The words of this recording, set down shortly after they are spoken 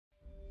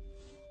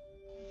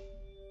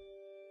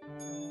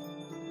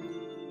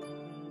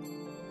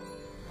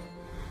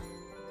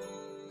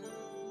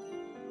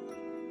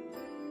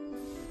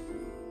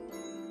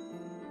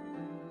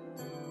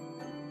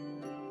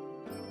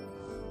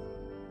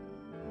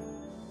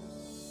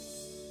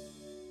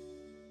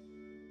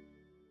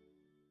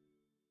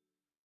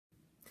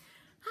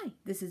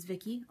This is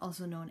Vicky,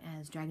 also known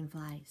as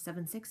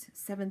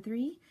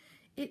Dragonfly7673.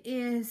 It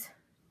is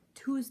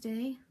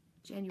Tuesday,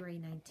 January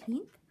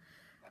 19th,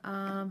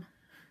 about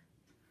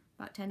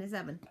 10 to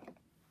 7.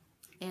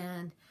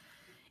 And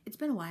it's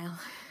been a while.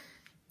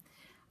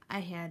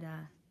 I had,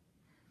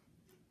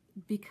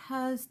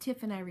 because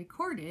Tiff and I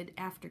recorded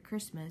after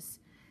Christmas,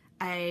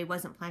 I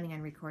wasn't planning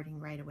on recording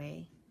right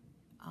away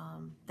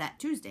that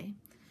Tuesday,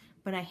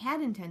 but I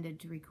had intended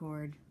to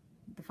record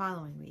the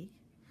following week.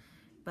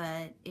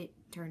 But it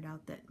turned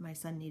out that my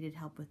son needed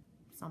help with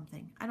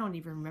something. I don't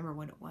even remember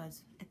what it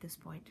was at this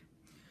point.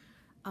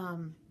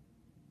 And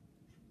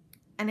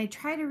I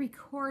try to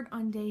record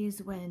on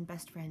days when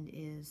best friend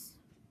is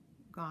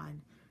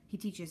gone. He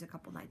teaches a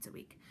couple nights a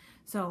week.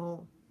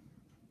 So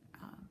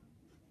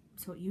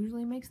it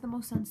usually makes the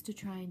most sense to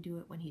try and do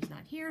it when he's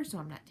not here, so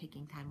I'm not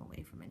taking time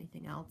away from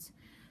anything else.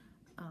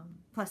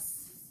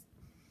 Plus,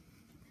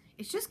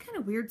 it's just kind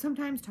of weird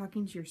sometimes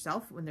talking to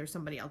yourself when there's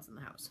somebody else in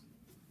the house.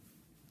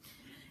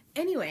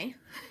 Anyway,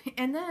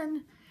 and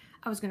then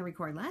I was going to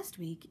record last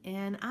week,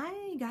 and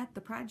I got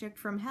the project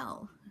from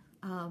hell.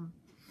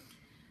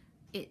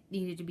 It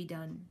needed to be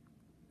done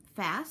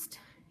fast.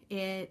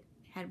 It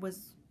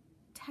was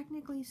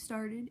technically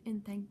started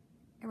in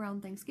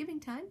around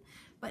Thanksgiving time,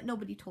 but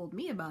nobody told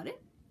me about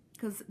it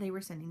because they were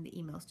sending the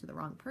emails to the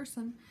wrong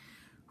person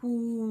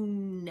who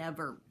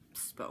never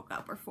spoke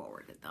up or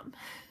forwarded them.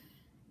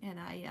 And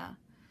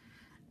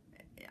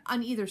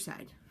on either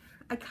side,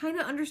 I kind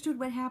of understood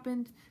what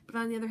happened, but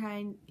on the other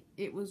hand,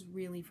 it was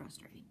really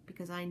frustrating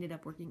because I ended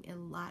up working a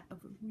lot of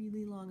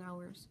really long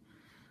hours.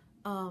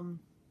 And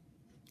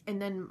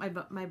then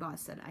my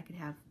boss said I could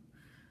have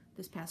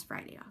this past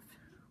Friday off,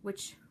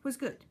 which was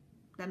good.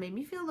 That made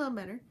me feel a little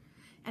better.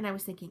 And I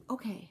was thinking,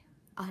 okay,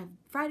 I'll have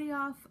Friday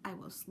off. I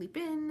will sleep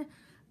in.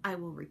 I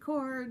will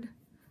record.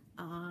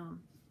 I'll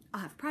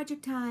have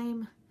project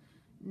time.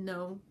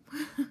 No.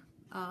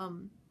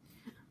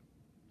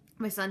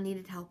 My son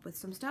needed help with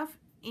some stuff.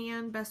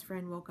 And best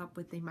friend woke up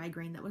with a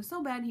migraine that was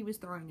so bad he was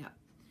throwing up.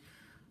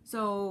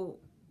 So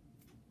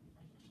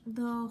it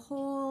was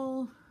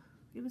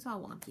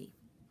all wonky.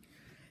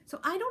 So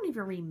I don't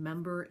even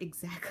remember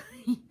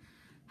exactly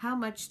how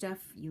much stuff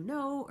you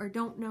know or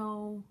don't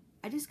know.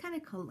 I just kind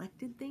of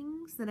collected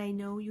things that I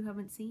know you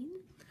haven't seen.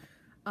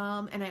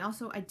 And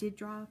I did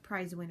draw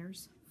prize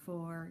winners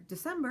for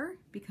December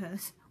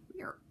because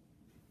we are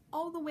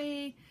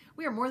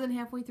more than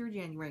halfway through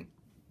January.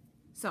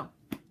 So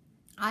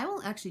I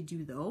will actually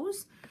do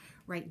those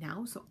right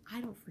now so I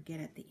don't forget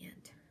at the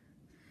end.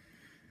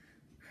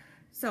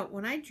 So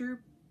when I drew,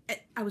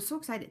 I was so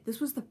excited.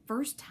 This was the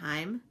first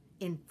time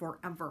in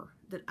forever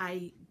that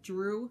I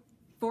drew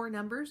 4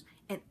 numbers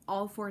and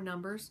all 4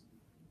 numbers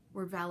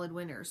were valid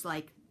winners.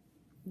 Like,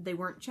 they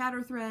weren't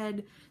chatter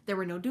thread, there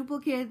were no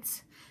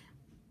duplicates.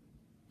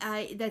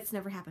 That's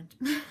never happened.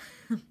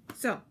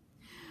 So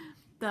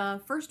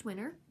the first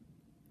winner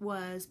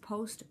was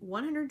post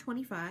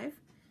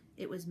 125.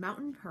 It was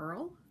Mountain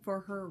Pearl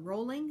for her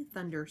Rolling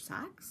Thunder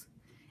socks,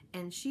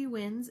 and she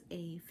wins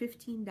a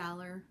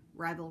 $15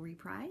 rivalry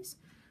prize.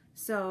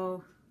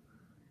 So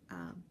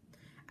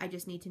I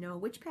just need to know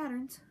which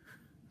patterns.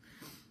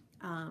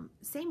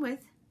 Same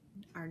with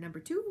our number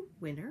 2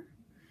 winner,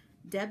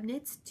 Deb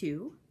Knits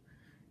 2.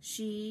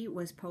 She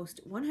was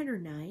post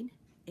 109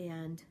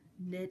 and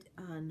knit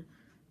on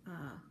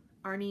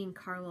Arnie and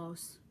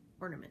Carlos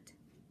ornament.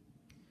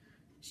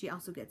 She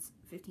also gets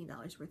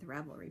 $15 worth of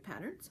rivalry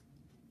patterns.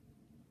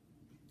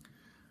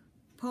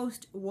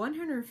 Post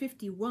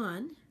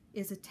 151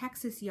 is a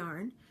Texas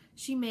yarn.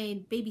 She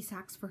made baby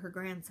socks for her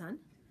grandson,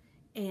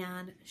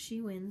 and she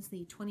wins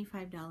the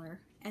 $25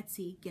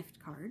 Etsy gift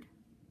card.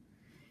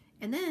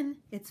 And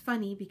then it's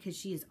funny because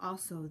she is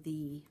also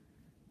the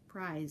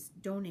prize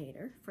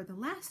donator for the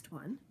last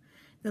one.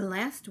 The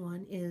last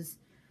one is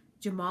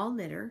Jamal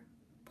Knitter,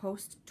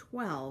 post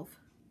 12,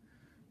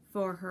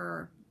 for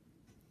her,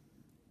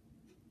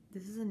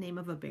 this is the name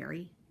of a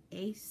berry,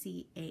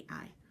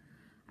 A-C-A-I.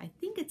 I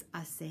think it's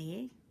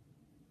acai.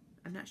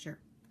 I'm not sure.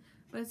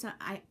 But it's a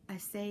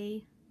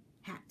acai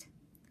hat.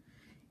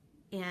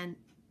 And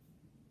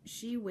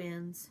she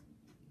wins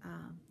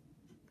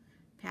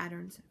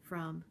patterns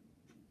from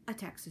a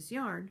Texas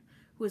yarn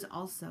who is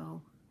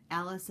also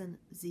Allison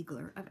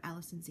Ziegler of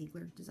Allison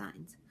Ziegler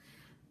Designs.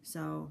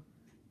 So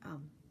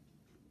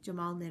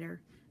Jamal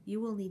Knitter, you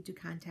will need to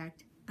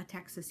contact a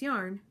Texas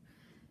yarn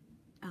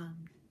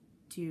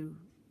to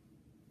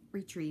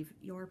retrieve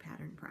your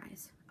pattern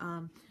prize.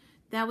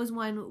 That was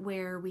one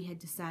where we had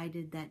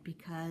decided that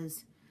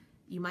because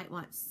you might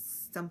want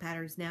some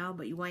patterns now,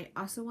 but you might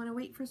also want to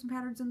wait for some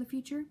patterns in the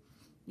future,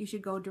 you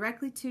should go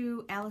directly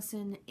to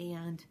Allison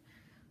and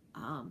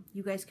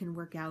you guys can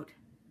work out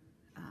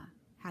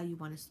how you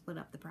want to split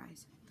up the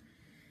prize.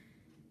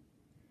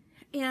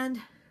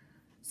 And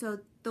so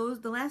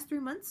the last 3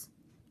 months,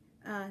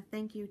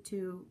 thank you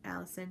to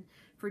Allison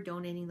for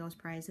donating those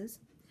prizes.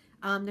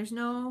 There's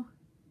no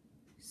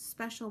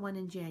special one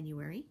in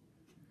January.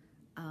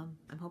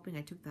 I'm hoping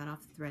I took that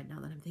off the thread now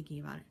that I'm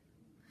thinking about it.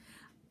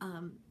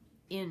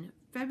 In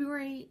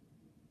February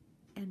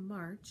and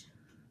March.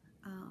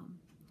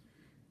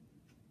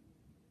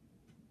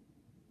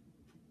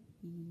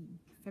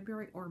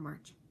 February or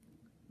March.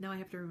 Now I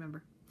have to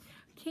remember.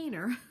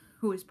 Kaner,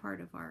 who is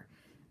part of our,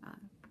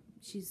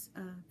 she's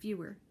a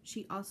viewer,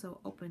 she also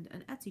opened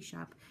an Etsy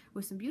shop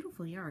with some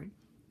beautiful yarn.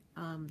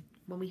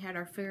 When we had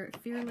our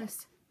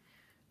Fearless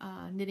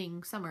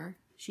knitting summer,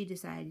 she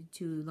decided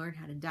to learn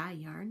how to dye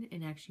yarn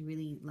and actually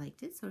really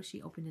liked it, so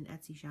she opened an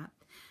Etsy shop.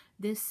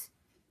 This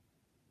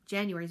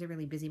January is a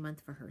really busy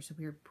month for her, so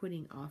we're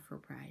putting off her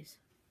prize.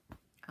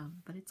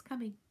 But it's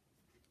coming.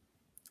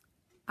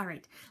 All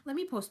right, let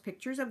me post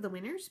pictures of the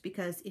winners,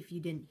 because if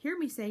you didn't hear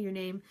me say your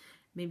name,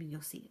 maybe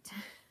you'll see it.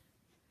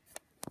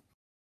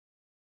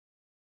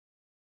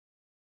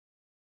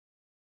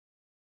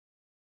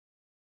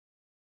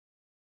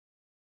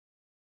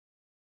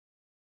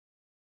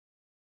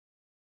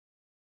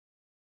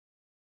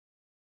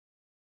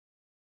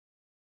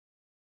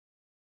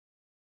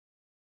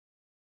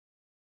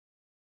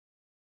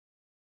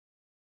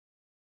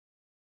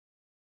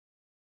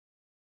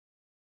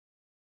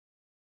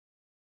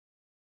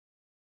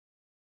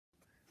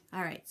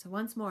 All right, so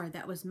once more,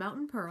 that was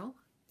Mountain Pearl,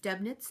 Deb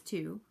Knits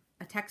 2,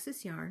 A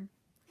Texas Yarn,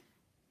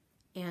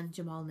 and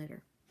Jamal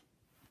Knitter.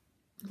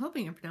 I'm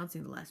hoping I'm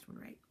pronouncing the last one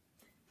right.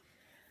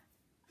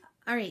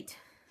 All right,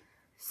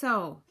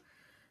 so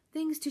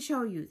things to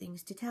show you,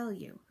 things to tell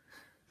you.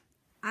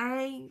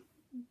 I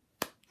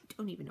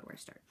don't even know where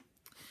to start.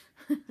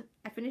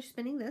 I finished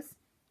spinning this.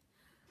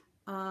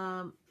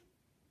 I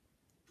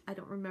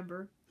don't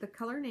remember. The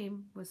color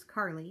name was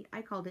Carly.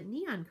 I called it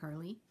Neon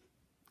Carly,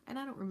 and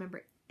I don't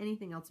remember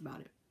anything else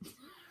about it.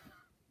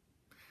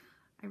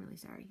 I'm really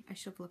sorry. I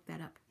should have looked that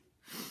up.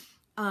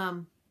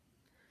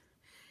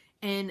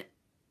 And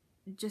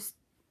just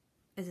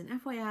as an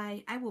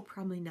FYI, I will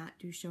probably not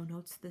do show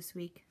notes this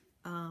week.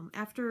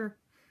 After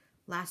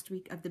last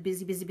week of the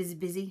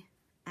busy,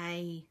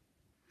 I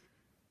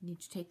need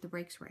to take the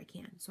breaks where I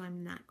can. So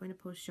I'm not going to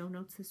post show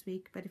notes this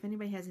week. But if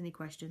anybody has any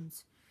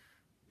questions,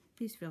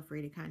 please feel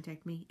free to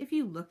contact me. If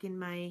you look in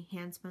my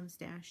handspun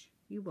stash,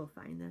 you will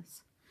find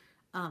this.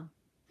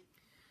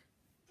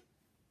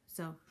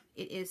 So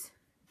it is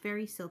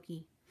very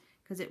silky,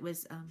 because it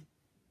was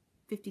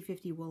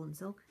 50-50 wool and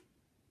silk,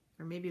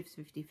 or maybe it's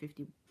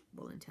 50-50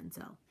 wool and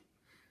tencel.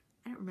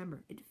 I don't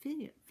remember. It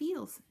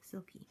feels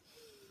silky.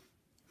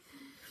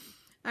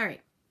 All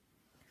right,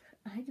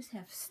 I just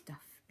have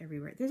stuff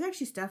everywhere. There's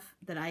actually stuff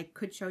that I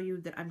could show you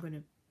that I'm going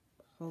to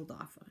hold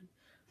off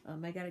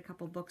on. I got a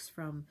couple books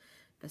from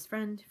Best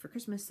Friend for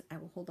Christmas. I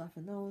will hold off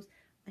on those.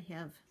 I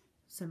have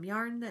some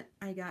yarn that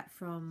I got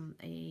from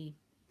a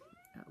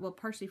well,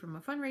 partially from a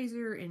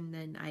fundraiser, and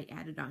then I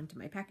added on to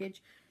my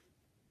package,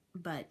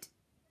 but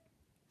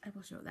I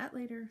will show that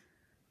later.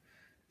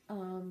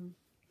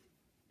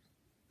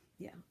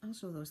 Yeah, I'll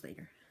show those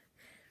later.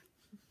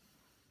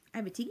 I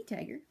have a Tiki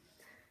Tiger.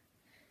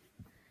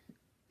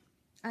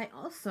 I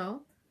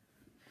also,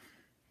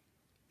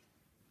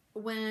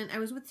 when I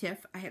was with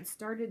Tiff, I had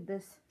started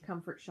this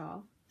comfort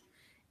shawl,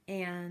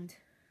 and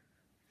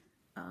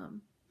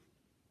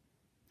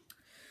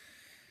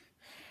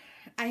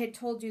I had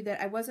told you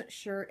that I wasn't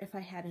sure if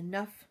I had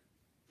enough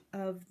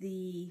of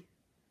the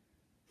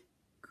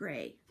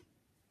gray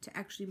to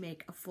actually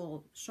make a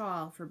full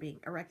shawl for being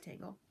a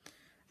rectangle.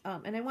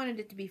 And I wanted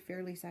it to be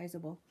fairly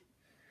sizable.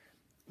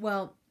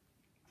 Well,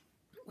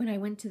 when I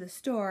went to the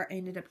store, I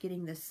ended up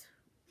getting this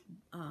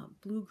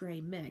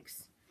blue-gray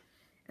mix.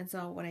 And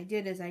so what I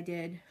did is I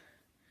did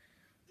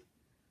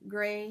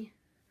gray,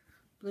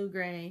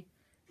 blue-gray,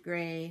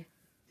 gray,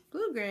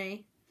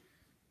 blue-gray,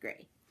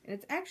 gray. And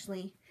it's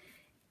actually,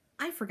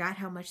 I forgot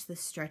how much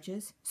this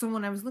stretches. So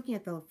when I was looking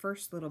at the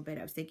first little bit,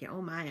 I was thinking,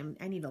 oh my,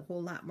 I need a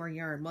whole lot more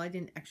yarn. Well, I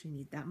didn't actually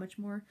need that much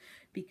more,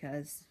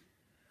 because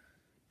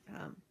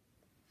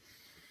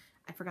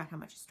I forgot how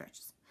much it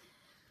stretches.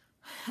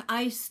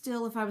 I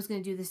still, if I was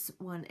going to do this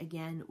one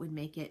again, would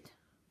make it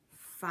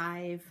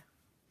 5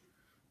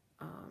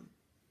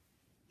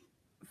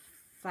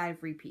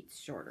 repeats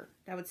shorter.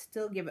 That would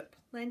still give it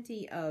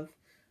plenty of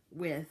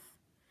width,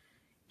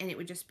 and it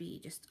would just be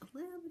just a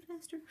little bit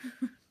faster.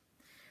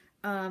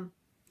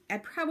 I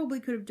probably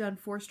could have done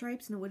 4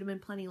 stripes and it would have been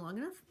plenty long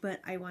enough,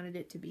 but I wanted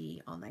it to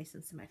be all nice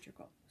and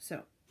symmetrical.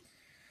 So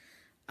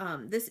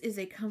this is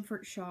a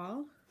comfort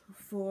shawl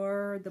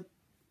for the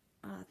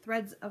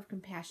Threads of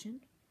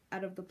Compassion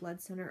out of the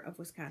Blood Center of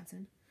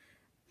Wisconsin.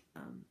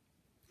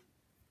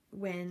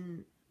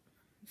 When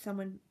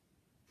someone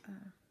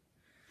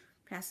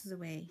passes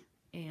away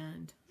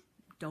and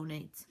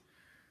donates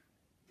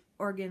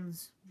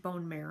organs,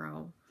 bone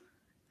marrow,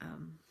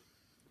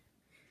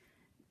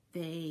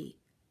 they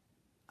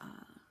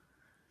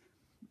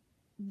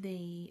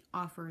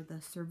offer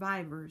the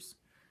survivors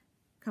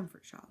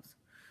comfort shawls.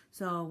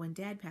 So when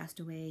Dad passed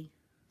away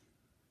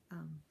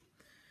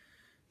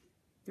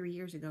 3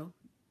 years ago,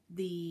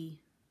 they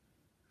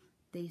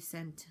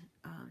sent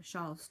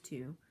shawls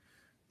to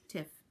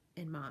Tiff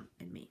and Mom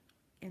and me.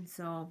 And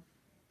so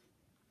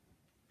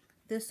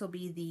this will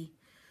be the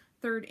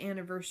 3rd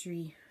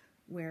anniversary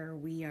where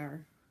we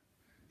are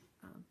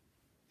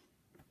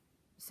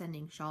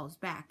sending shawls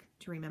back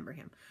to remember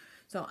him.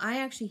 So I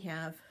actually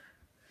have,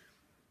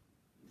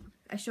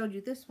 I showed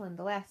you this one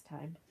the last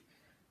time.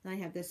 I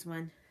have this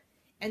one.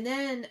 And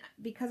then,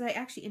 because I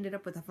actually ended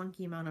up with a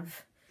funky amount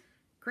of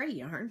gray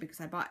yarn, because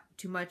I bought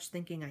too much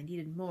thinking I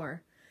needed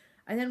more,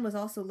 I then was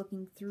also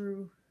looking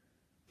through,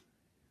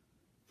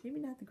 maybe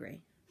not the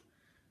gray,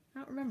 I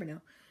don't remember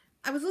now.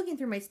 I was looking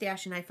through my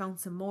stash and I found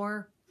some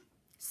more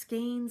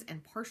skeins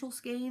and partial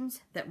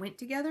skeins that went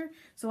together.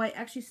 So I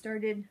actually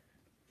started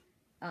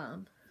a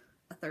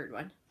third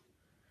one.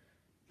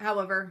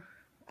 However,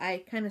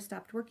 I kind of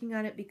stopped working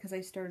on it because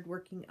I started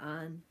working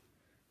on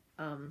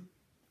other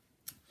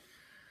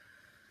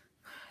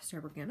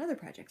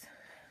projects.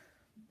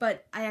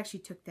 But I actually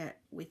took that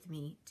with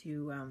me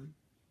to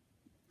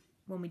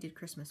when we did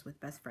Christmas with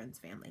Best Friend's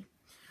family.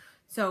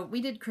 So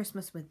we did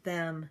Christmas with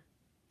them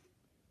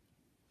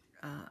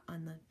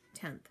on the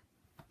 10th.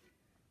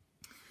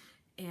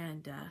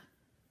 And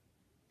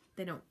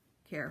they don't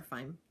care if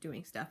I'm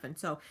doing stuff. And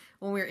so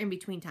when we were in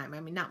between time, I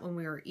mean, not when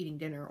we were eating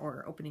dinner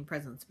or opening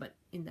presents, but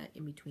in that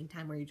in between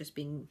time where you're just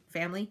being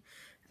family,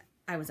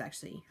 I was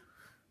actually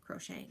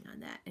crocheting on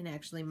that. And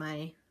actually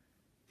my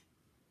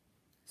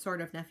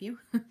sort of nephew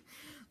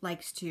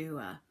likes to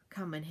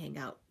come and hang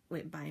out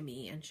by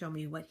me and show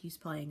me what he's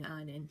playing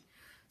on. And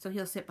so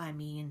he'll sit by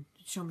me and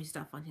show me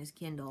stuff on his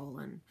Kindle,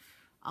 and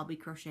I'll be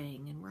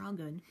crocheting, and we're all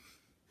good.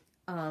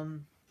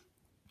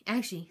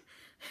 Actually,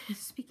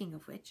 speaking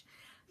of which,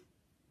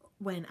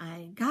 when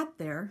I got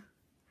there,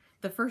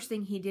 the first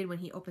thing he did when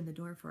he opened the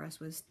door for us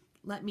was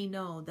let me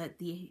know that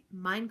the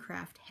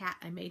Minecraft hat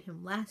I made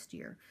him last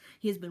year,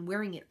 he has been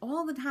wearing it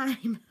all the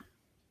time.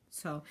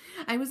 So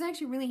I was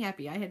actually really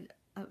happy. I had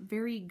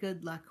very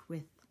good luck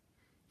with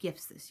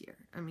gifts this year.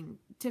 I mean,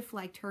 Tiff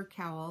liked her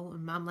cowl,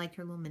 and Mom liked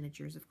her little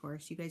miniatures, of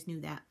course. You guys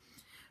knew that.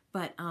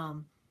 But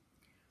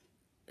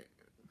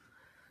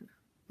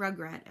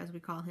Rugrat, as we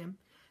call him,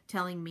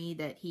 telling me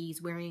that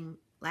he's wearing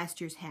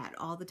last year's hat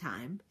all the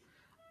time.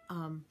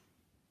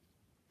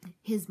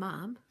 His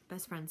mom,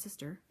 Best Friend's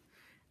sister,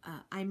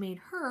 I made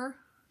her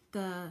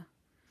the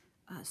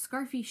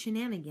Scarfy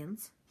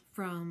Shenanigans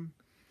from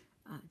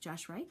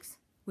Josh Reichs,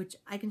 which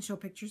I can show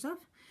pictures of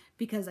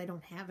because I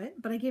don't have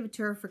it, but I gave it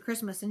to her for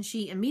Christmas, and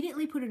she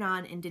immediately put it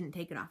on and didn't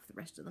take it off the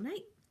rest of the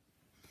night.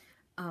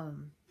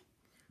 And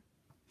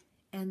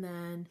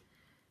then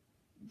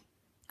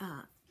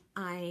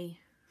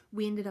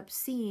we ended up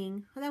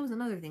seeing, well, that was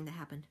another thing that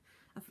happened.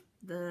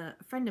 A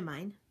friend of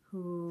mine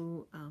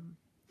who,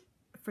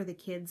 for the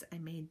kids, I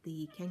made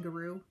the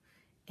kangaroo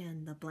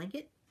and the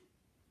blanket.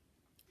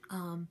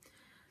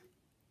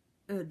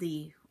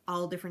 The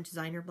all different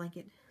designer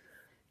blanket.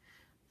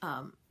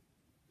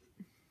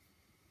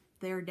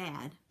 Their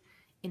dad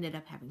ended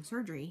up having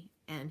surgery,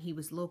 and he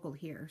was local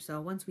here.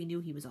 So once we knew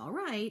he was all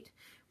right,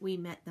 we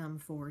met them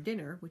for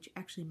dinner, which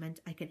actually meant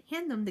I could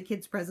hand them the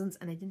kids' presents,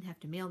 and I didn't have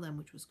to mail them,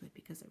 which was good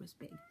because it was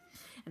big.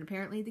 And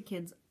apparently the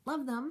kids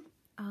love them.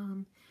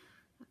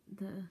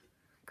 The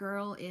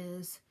girl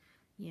is,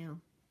 you know,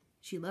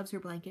 she loves her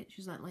blanket.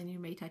 She's not letting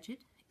anybody touch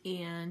it.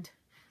 And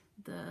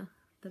the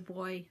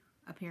boy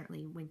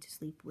apparently went to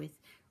sleep with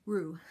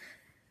Rue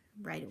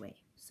right away.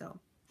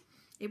 So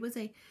it was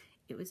a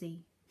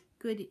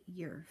good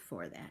year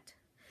for that.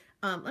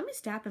 Let me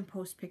stop and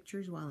post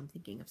pictures while I'm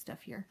thinking of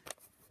stuff here.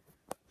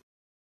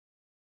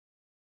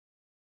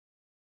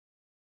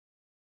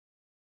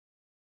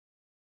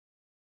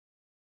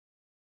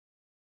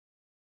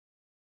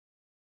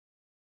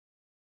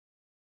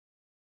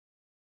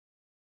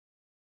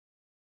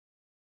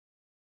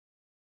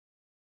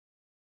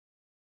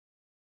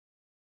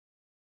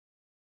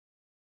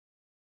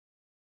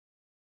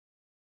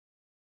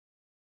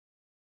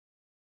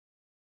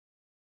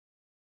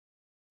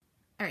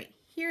 All right,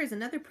 here is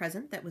another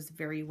present that was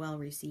very well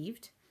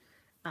received.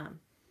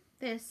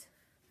 This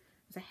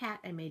was a hat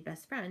I made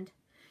Best Friend,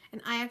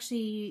 and I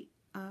actually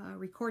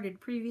recorded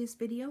previous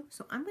video,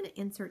 so I'm going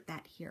to insert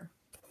that here.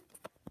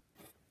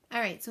 All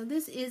right, so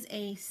this is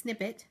a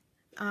snippet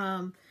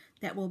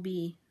that will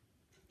be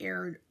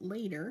aired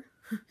later.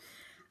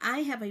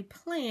 I have a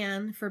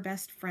plan for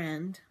Best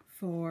Friend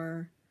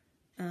for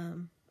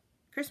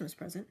Christmas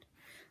present.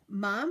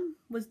 Mom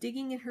was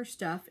digging in her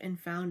stuff and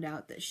found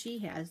out that she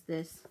has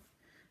this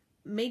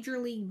Major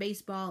League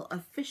Baseball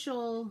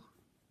official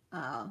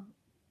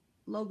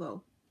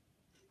logo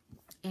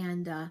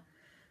and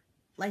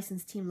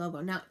licensed team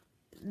logo. Now,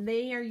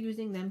 they are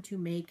using them to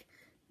make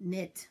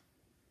knit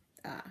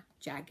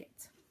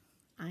jackets.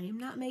 I am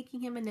not making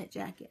him a knit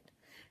jacket.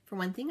 For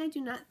one thing, I do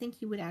not think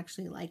he would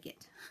actually like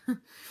it.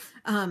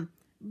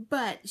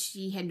 But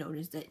she had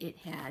noticed that it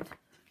had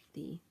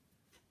the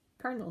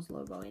Cardinals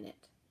logo in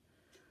it.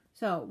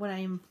 So what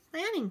I'm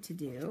planning to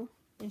do,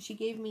 and she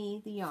gave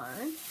me the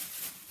yarn.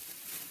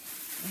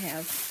 I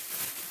have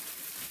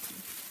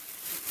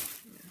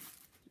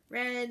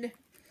red.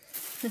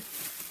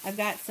 I've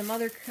got some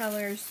other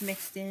colors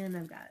mixed in.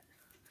 I've got,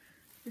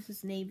 this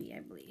is navy,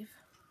 I believe.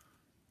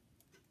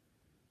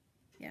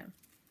 Yeah.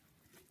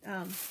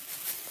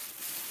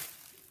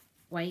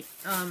 White.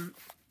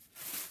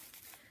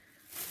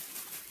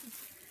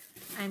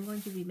 I'm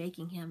going to be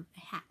making him a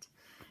hat.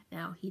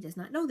 Now, he does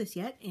not know this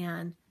yet,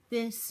 and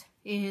this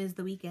is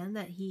the weekend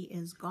that he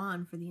is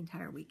gone for the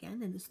entire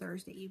weekend, and it's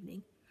Thursday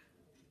evening.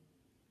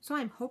 So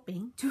I'm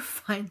hoping to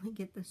finally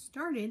get this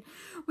started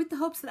with the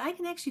hopes that I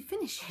can actually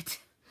finish it.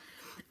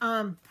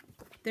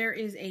 There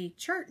is a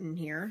chart in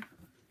here.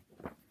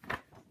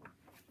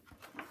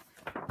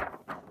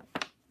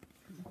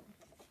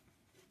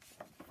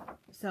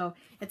 So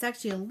it's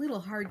actually a little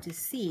hard to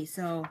see.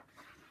 So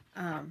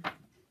I'm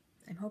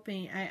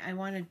hoping, I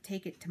want to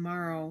take it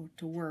tomorrow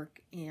to work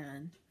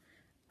and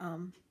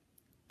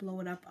blow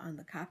it up on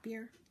the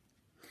copier.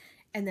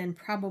 And then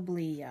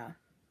probably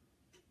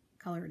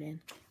color it in.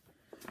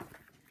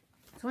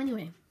 So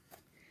anyway,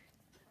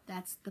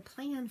 that's the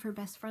plan for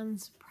Best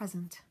Friend's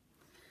present.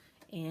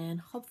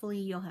 And hopefully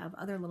you'll have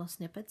other little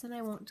snippets and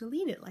I won't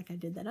delete it like I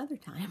did that other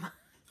time.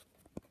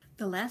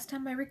 The last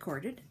time I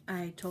recorded,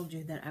 I told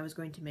you that I was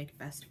going to make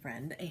Best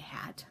Friend a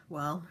hat.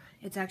 Well,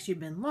 it's actually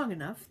been long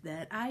enough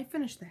that I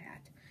finished the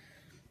hat.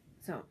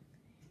 So,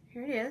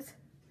 here it is.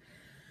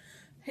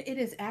 It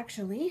is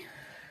actually,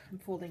 I'm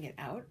folding it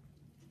out,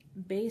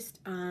 based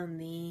on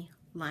the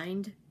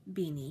lined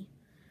beanie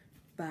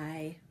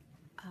by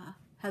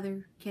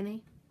Heather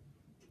Kinney.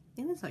 I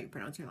think that's how you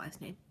pronounce your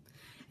last name.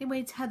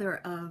 Anyway, it's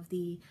Heather of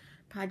the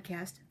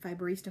podcast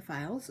Fiberista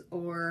Files,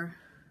 or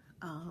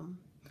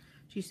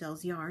she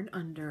sells yarn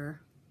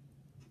under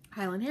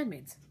Highland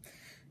Handmaids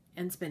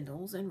and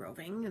spindles and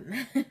roving.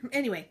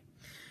 Anyway,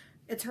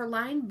 it's her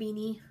lined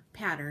beanie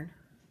pattern,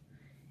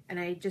 and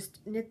I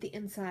just knit the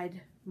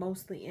inside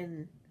mostly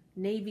in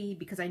navy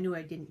because I knew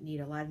I didn't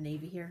need a lot of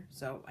navy here,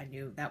 so I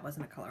knew that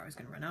wasn't a color I was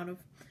going to run out of.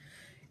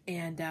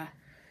 And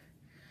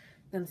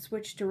then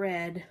switched to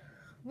red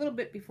a little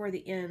bit before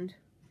the end.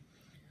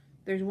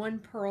 There's one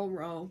purl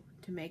row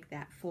to make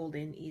that fold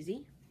in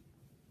easy.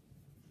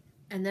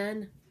 And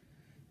then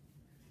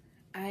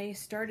I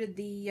started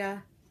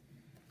the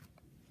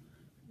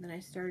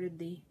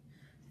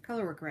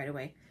color work right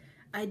away.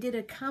 I did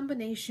a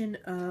combination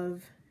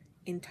of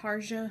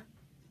intarsia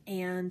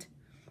and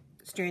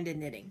stranded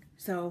knitting.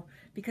 So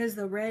because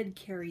the red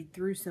carried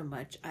through so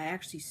much, I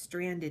actually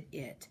stranded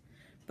it,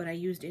 but I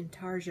used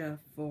intarsia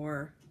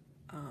for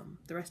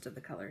the rest of the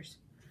colors.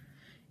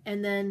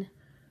 And then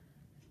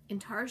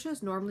intarsia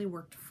is normally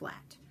worked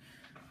flat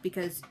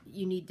because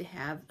you need to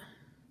have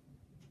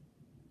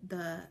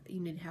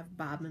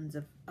bobbins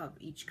of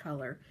each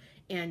color,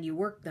 and you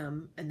work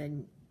them and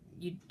then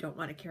you don't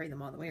want to carry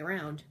them all the way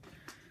around.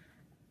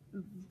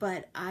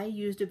 But I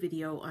used a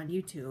video on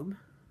YouTube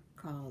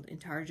called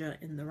Intarsia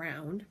in the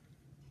Round.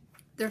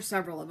 There's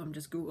several of them,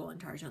 just Google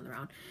Intarsia in the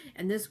Round.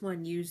 And this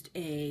one used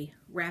a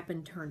wrap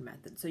and turn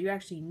method. So you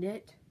actually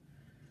knit,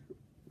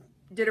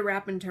 did a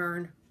wrap and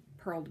turn,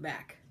 purled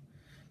back,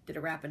 did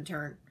a wrap and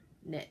turn,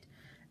 knit.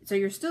 So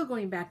you're still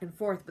going back and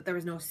forth, but there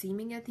was no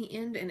seaming at the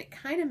end, and it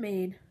kind of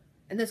made,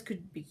 and this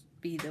could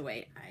be the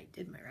way I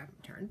did my wrap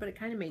and turn, but it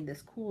kind of made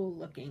this cool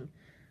looking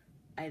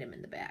item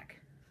in the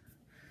back.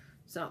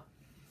 So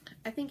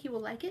I think you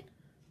will like it.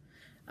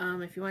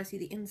 If you want to see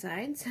the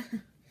insides,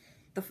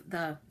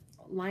 the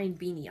lined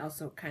beanie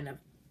also kind of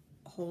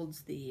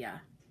holds the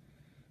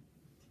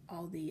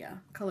all the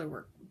color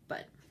work,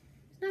 but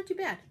it's not too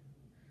bad.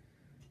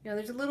 You know,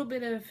 there's a little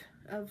bit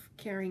of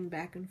carrying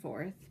back and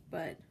forth,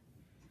 but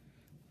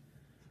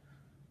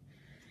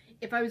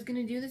if I was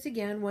going to do this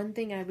again, one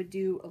thing I would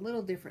do a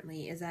little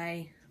differently is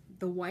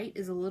the white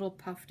is a little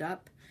puffed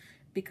up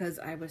because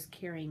I was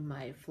carrying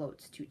my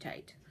floats too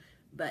tight.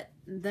 But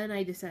then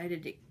I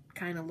decided it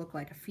kind of looked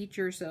like a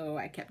feature, so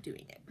I kept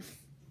doing it.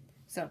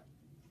 So,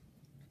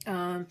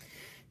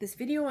 this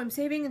video I'm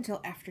saving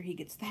until after he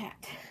gets the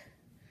hat.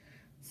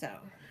 So,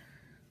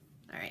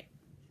 alright.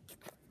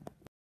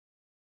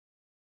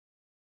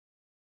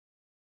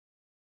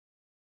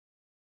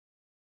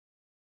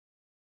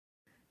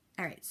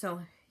 Alright,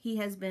 so he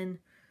has been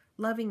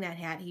loving that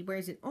hat. He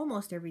wears it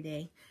almost every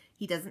day.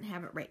 He doesn't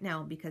have it right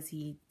now because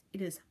it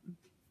is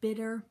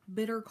bitter,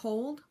 bitter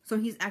cold. So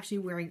he's actually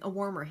wearing a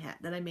warmer hat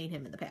that I made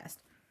him in the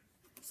past.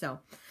 So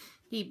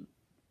he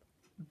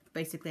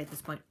basically at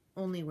this point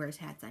only wears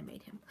hats I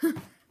made him.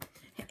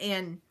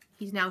 And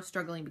he's now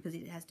struggling because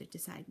he has to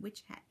decide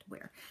which hat to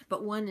wear.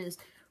 But one is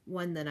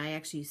one that I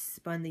actually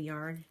spun the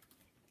yarn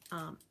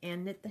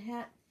and knit the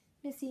hat.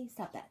 Missy,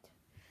 stop that.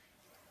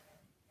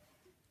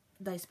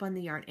 I spun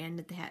the yarn and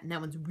knit the hat, and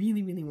that one's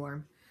really, really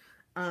warm.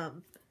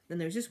 Then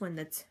there's this one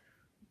that's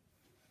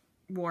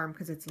warm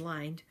because it's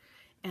lined,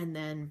 and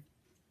then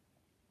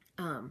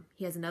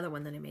he has another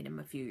one that I made him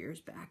a few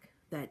years back.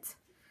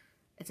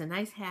 It's a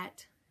nice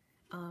hat.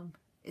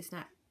 It's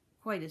not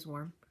quite as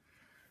warm,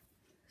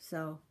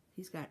 so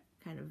he's got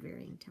kind of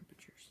varying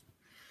temperatures.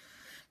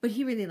 But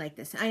he really liked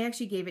this. I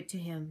actually gave it to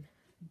him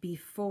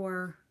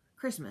before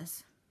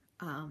Christmas,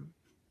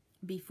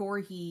 before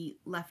he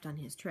left on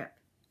his trip.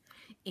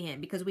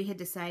 And because we had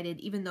decided,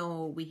 even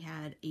though we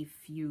had a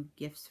few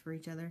gifts for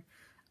each other,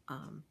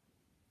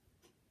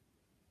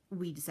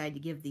 we decided to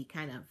give the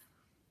kind of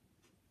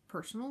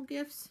personal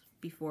gifts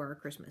before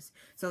Christmas.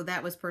 So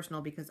that was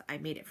personal because I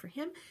made it for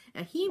him.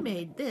 And he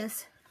made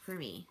this for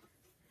me.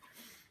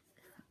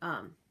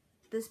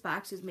 This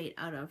box is made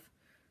out of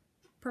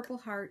Purple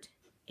Heart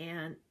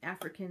and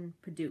African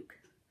Padauk.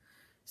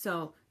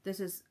 So this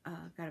is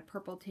got a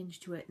purple tinge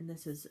to it, and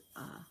this is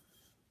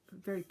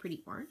very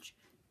pretty orange.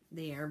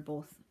 They are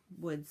both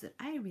woods that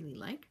I really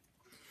like.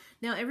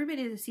 Now,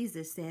 everybody that sees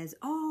this says,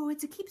 oh,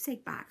 it's a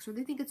keepsake box, or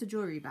they think it's a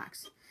jewelry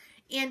box.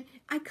 And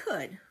I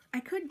could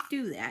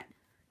do that,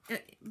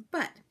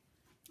 but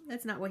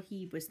that's not what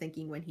he was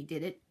thinking when he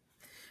did it.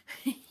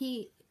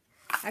 He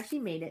actually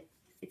made it.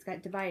 It's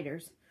got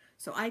dividers,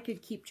 so I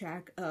could keep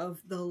track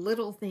of the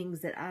little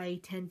things that I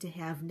tend to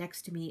have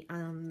next to me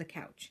on the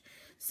couch.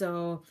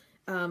 So,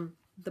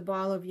 the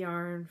ball of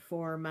yarn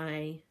for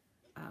my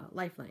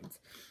lifelines,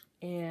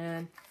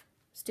 and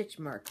stitch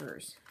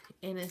markers,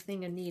 and a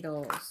thing of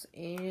needles,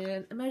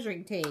 and a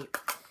measuring tape,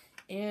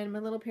 and my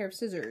little pair of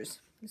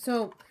scissors.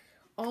 So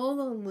all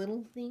the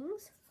little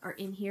things are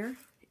in here,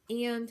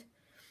 and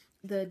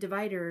the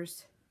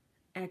dividers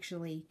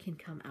actually can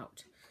come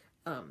out.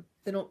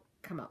 They don't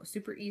come out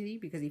super easy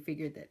because he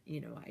figured that,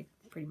 you know, I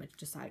pretty much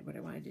decide what I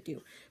wanted to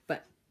do,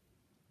 but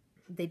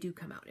they do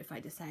come out if I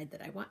decide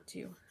that I want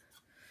to.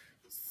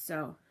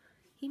 So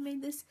he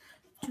made this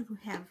to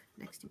have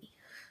next to me,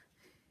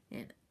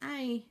 and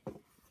I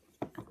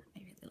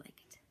really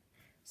like it.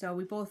 So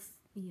we both,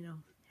 you know,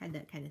 had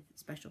that kind of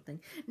special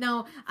thing.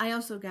 Now, I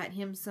also got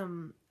him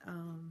some,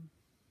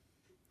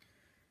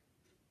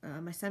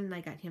 my son and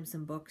I got him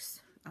some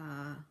books,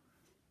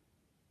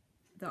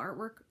 the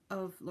artwork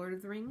of Lord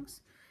of the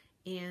Rings,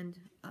 and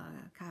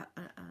kind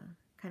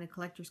of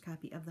collector's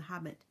copy of The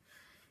Hobbit.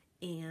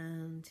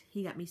 And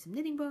he got me some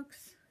knitting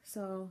books.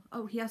 So,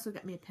 oh, he also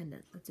got me a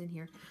pendant that's in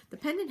here. The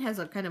pendant has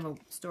a kind of a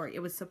story. It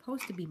was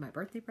supposed to be my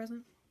birthday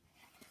present.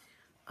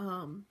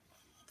 But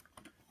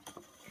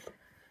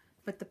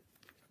the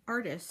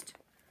artist,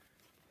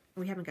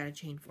 we haven't got a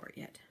chain for it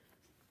yet.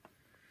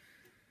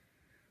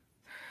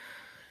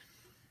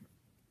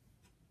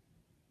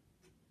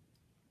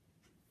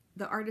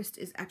 The artist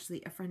is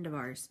actually a friend of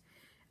ours,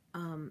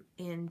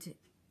 and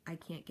I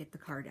can't get the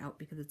card out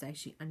because it's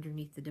actually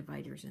underneath the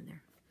dividers in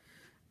there.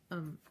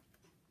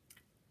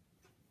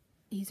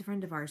 He's a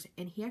friend of ours,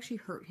 and he actually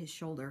hurt his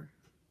shoulder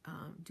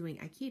doing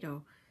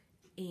Aikido,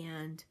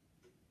 and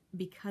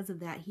because of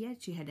that, he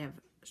actually had to have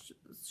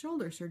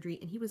shoulder surgery,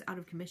 and he was out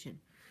of commission.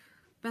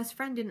 Best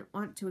friend didn't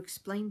want to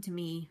explain to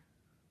me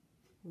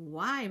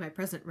why my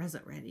present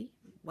wasn't ready,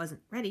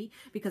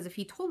 because if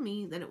he told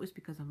me that it was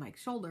because of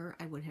Mike's shoulder,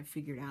 I would have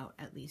figured out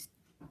at least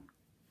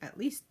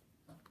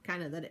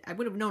kind of that I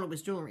would have known it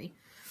was jewelry.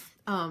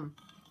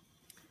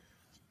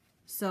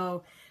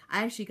 So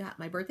I actually got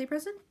my birthday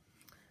present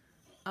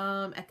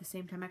at the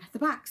same time I got the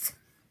box.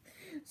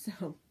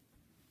 So,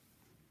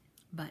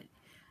 but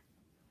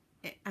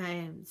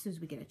as soon as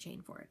we get a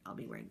chain for it, I'll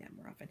be wearing that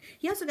more often.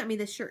 He also got me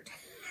this shirt.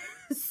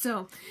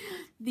 So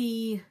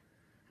the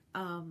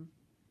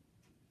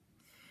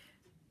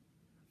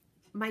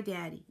my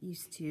dad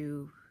used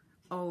to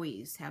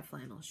always have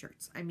flannel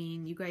shirts. I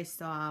mean, you guys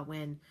saw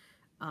when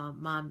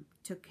Mom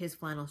took his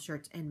flannel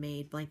shirts and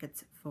made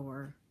blankets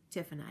for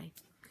Tiff and I.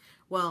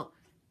 Well,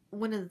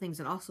 one of the things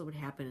that also would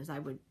happen is I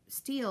would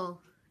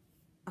steal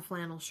a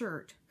flannel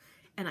shirt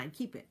and I'd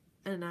keep it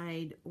and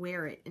I'd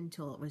wear it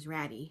until it was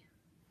ratty,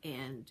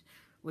 and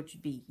which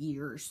would be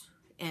years.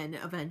 And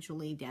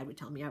eventually Dad would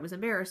tell me I was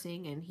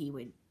embarrassing, and he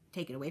would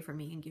take it away from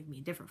me and give me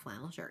a different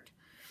flannel shirt.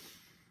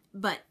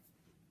 But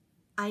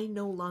I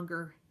no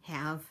longer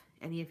have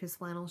any of his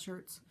flannel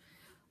shirts,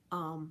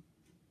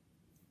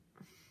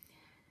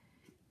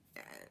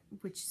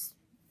 which is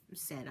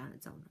sad on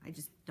its own. I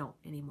just don't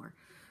anymore.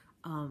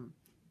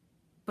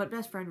 But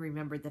best friend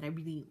remembered that I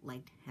really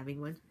liked having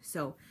one.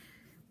 So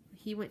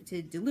he went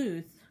to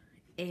Duluth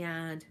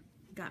and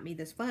got me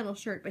this flannel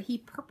shirt, but he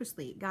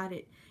purposely got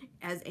it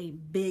as a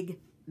big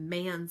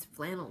man's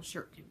flannel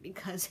shirt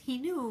because he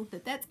knew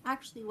that that's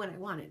actually what I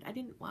wanted. I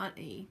didn't want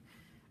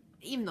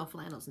even though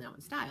flannel's now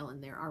in style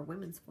and there are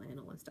women's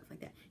flannel and stuff like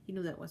that, he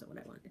knew that wasn't what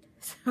I wanted.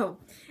 So,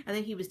 and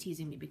then he was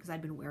teasing me because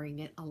I've been wearing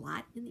it a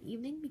lot in the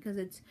evening because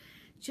it's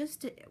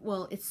just,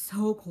 well, it's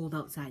so cold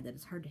outside that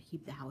it's hard to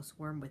keep the house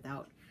warm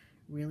without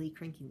really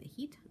cranking the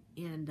heat,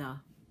 and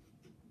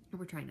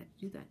we're trying not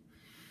to do that.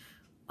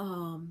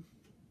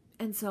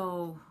 And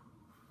so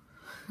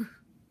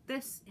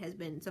this has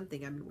been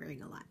something I've been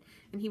wearing a lot.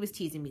 And he was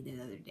teasing me the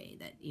other day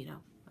that, you know,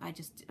 I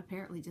just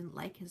apparently didn't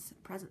like his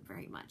present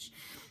very much.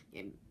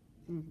 And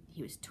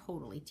he was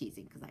totally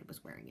teasing because I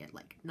was wearing it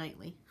like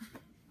nightly.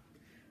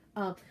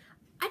 I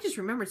just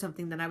remembered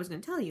something that I was going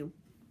to tell you.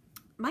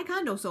 My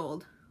condo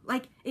sold.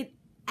 Like, it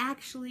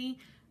actually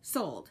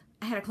sold.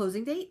 I had a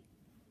closing date.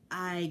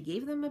 I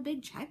gave them a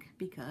big check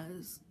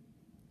because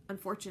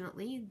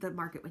unfortunately the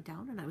market went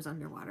down and I was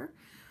underwater.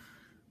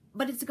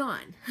 But it's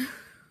gone.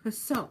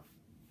 So,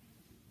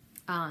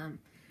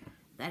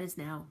 that is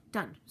now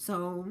done.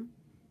 So,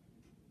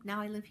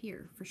 now I live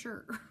here for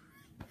sure.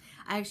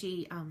 I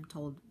actually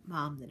told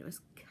Mom that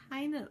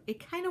it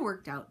kind of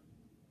worked out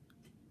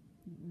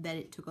that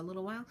it took a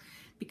little while,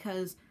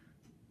 because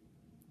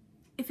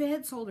if it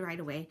had sold right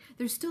away,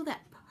 there's still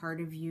that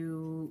part of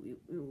you.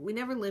 We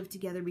never lived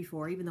together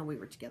before, even though we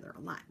were together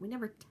a lot. We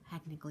never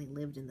technically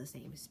lived in the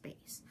same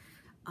space.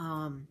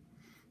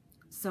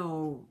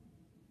 So,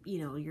 you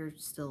know, you're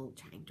still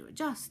trying to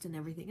adjust and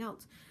everything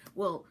else.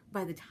 Well,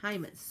 by the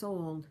time it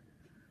sold,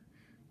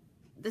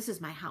 this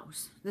is my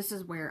house. This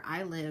is where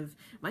I live.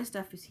 My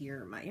stuff is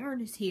here. My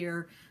yarn is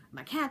here.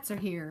 My cats are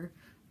here.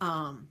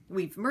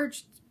 We've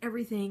merged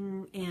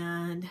everything,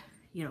 and,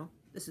 you know,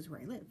 this is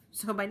where I live.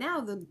 So by now,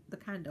 the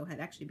condo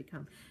had actually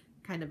become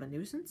kind of a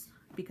nuisance,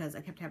 because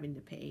I kept having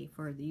to pay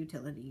for the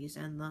utilities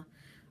and the,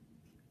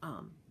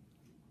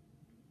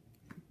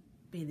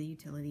 pay the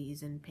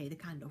utilities and pay the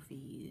condo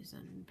fees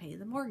and pay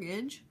the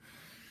mortgage.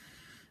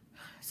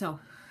 So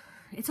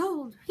it's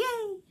old.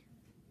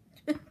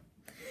 Yay!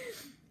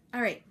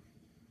 All right.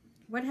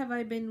 What have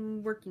I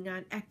been working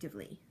on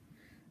actively?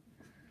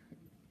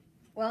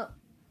 Well,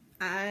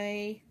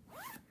 I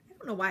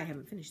don't know why I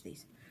haven't finished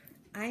these.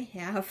 I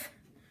have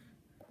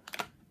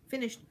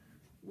finished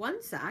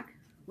one sock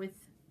with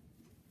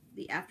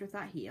the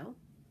afterthought heel.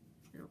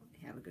 I don't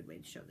have a good way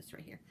to show this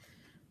right here.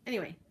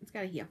 Anyway, it's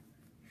got a heel.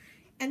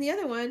 And the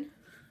other one,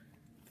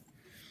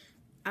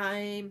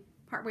 I'm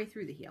partway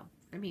through the heel.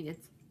 I mean,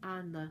 it's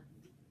on the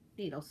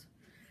needles.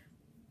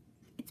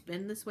 It's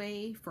been this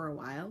way for a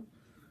while.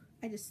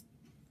 I just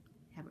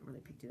haven't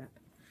really picked it up.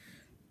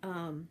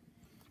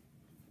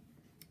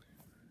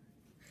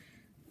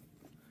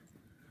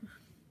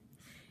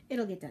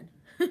 It'll get done.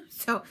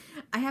 So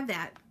I have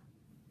that.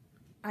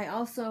 I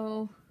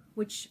also,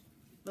 which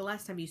the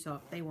last time you saw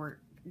it, they weren't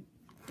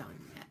done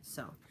yet.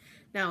 So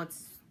now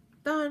it's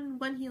done.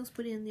 One heel's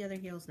put in, the other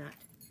heel's not.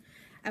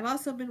 I've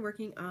also been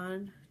working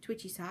on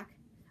Twitchy Sock.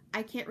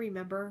 I can't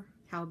remember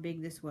how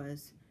big this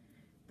was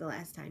the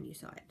last time you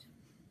saw it,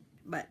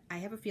 but I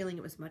have a feeling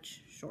it was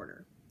much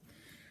shorter.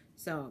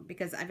 So,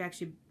 because I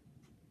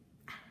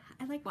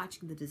like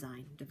watching the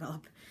design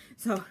develop.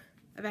 So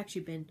I've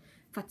actually been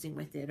futzing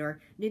with it, or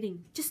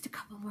knitting just a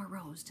couple more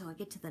rows till I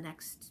get to the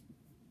next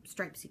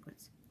stripe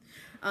sequence.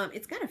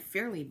 It's got a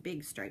fairly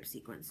big stripe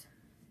sequence.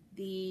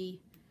 The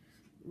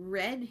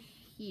red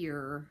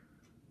here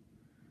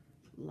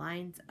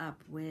lines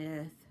up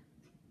with,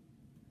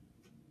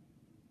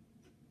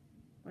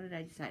 what did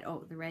I decide?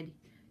 Oh, the red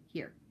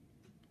here.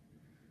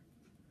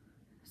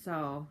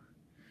 So,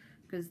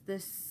 because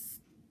this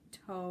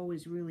toe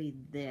is really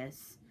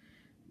this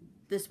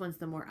one's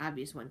the more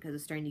obvious one, because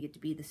it's starting to get to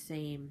be the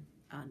same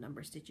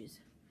number of stitches.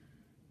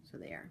 So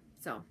there.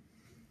 So,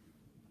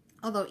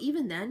 although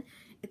even then,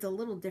 it's a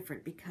little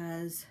different,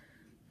 because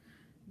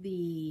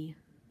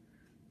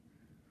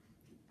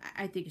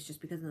I think it's just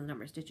because of the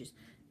number of stitches.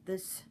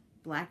 This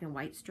black and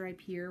white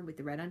stripe here with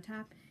the red on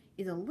top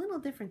is a little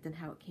different than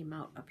how it came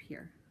out up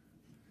here.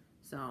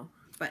 So,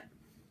 but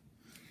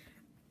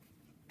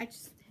I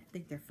just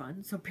think they're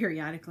fun. So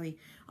periodically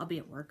I'll be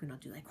at work and I'll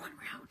do like one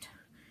round,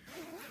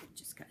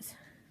 just because.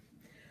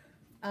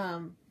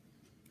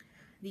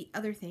 The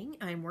other thing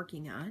I'm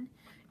working on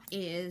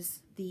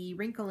is the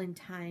Wrinkle in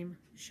Time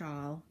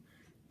shawl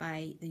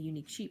by the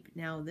Unique Sheep.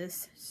 Now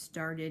this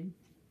started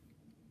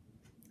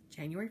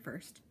January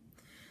 1st,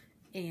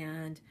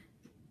 and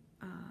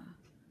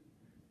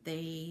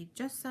they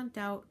just sent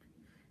out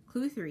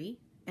clue 3,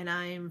 and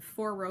I'm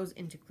 4 rows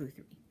into clue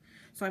 3,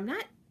 so I'm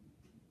not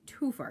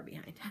too far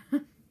behind.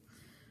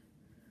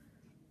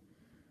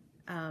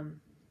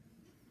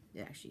 It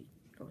actually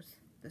goes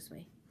this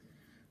way,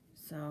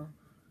 so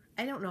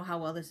I don't know how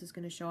well this is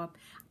going to show up.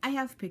 I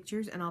have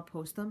pictures and I'll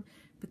post them,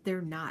 but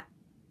they're not,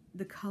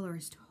 the color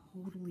is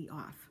totally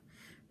off,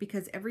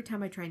 because every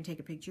time I try and take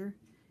a picture,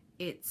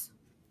 it's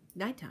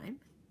nighttime.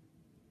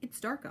 It's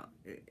dark out.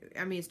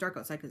 I mean, it's dark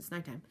outside because it's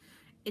nighttime.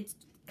 It's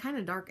kind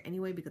of dark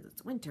anyway because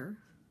it's winter.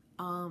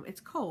 It's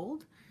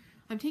cold.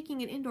 I'm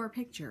taking an indoor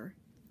picture.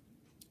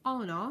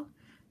 All in all,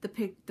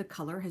 the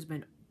color has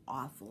been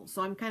awful.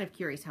 So I'm kind of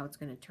curious how it's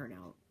going to turn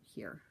out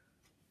here.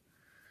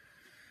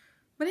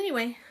 But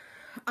anyway,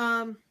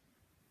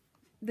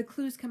 the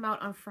clues come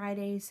out on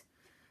Fridays.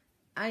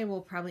 I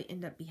will probably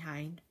end up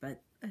behind,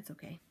 but that's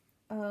okay.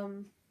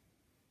 Then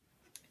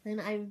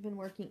I've been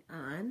working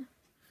on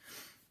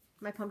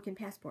my pumpkin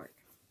passport.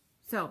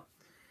 So,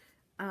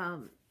 I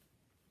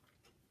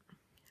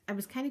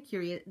was kind of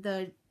curious.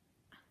 The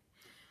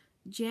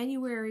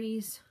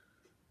January's,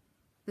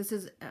 this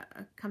is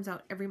comes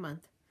out every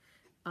month.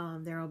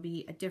 There will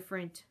be a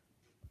different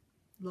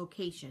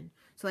location.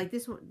 So like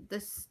this one,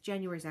 this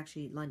January is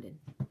actually London.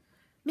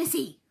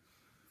 Missy!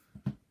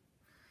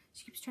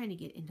 She keeps trying to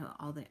get into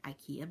all the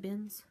IKEA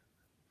bins,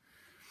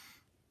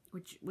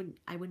 which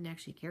I wouldn't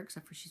actually care,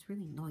 except for she's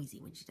really noisy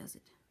when she does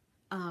it.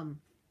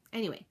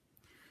 Anyway,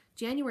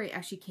 January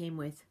actually came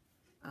with,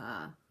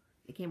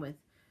 it came with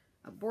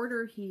a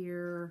border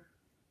here,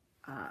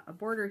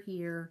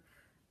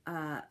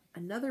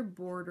 another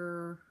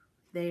border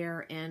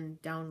there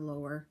and down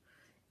lower,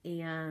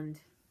 and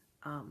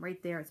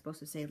right there it's supposed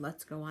to say,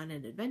 "Let's go on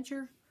an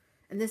adventure."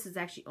 And this is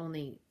actually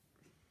only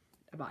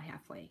about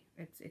halfway.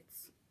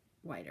 It's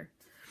wider.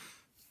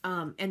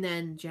 And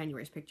then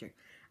January's picture.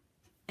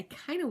 I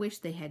kind of wish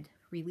they had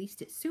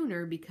released it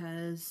sooner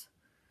because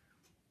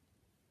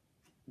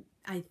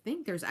I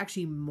think there's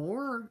actually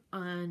more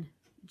on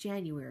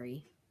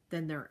January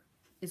than there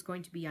is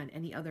going to be on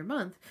any other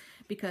month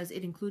because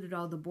it included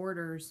all the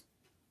borders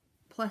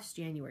plus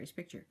January's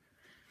picture.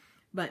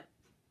 But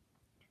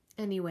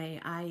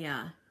anyway,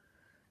 I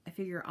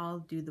figure I'll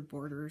do the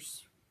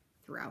borders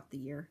throughout the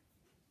year.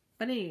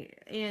 But anyway,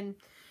 and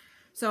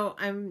so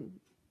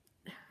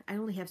I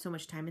only have so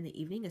much time in the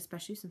evening,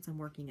 especially since I'm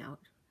working out.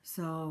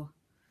 So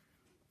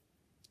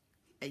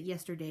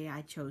yesterday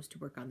I chose to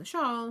work on the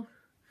shawl.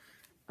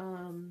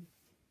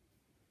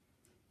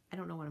 I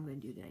don't know what I'm going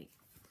to do tonight.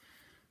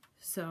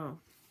 So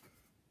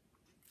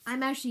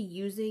I'm actually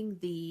using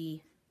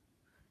the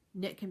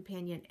Knit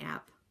Companion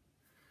app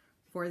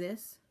for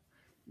this,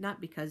 not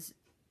because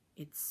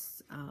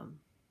it's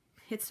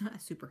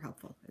not super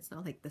helpful. It's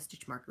not like the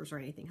stitch markers or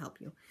anything help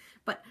you,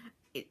 but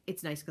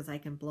it's nice because I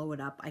can blow it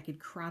up. I could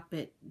crop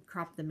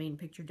the main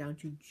picture down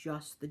to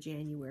just the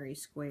January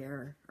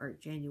square or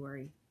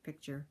January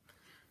picture.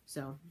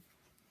 So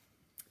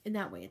in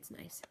that way, it's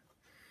nice.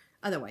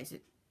 Otherwise,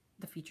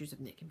 the features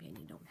of Knit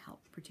Companion don't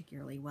help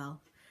particularly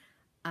well.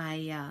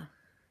 I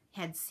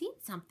had seen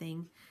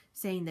something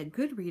saying that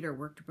Goodreader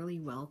worked really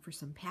well for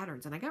some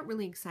patterns, and I got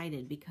really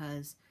excited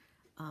because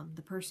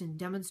the person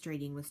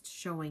demonstrating was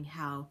showing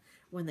how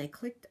when they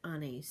clicked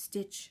on a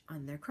stitch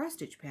on their cross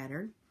stitch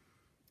pattern,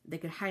 they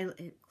could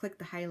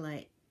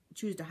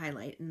choose to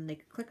highlight, and they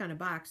could click on a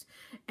box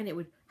and it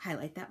would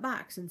highlight that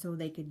box, and so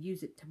they could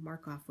use it to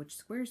mark off which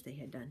squares they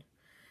had done.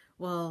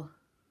 Well,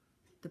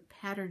 the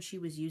pattern she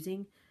was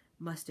using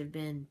must have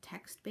been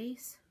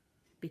text-based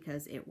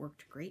because it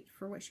worked great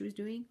for what she was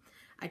doing.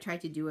 I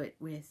tried to do it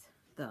with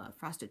the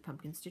Frosted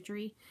Pumpkin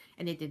Stitchery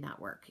and it did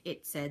not work.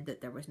 It said that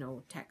there was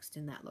no text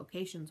in that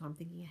location, so I'm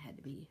thinking it had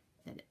to be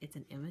that it's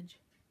an image.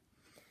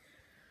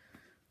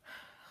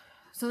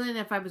 So then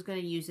if I was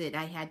going to use it,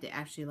 I had to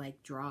actually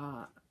like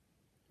draw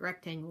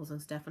rectangles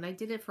and stuff, and I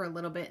did it for a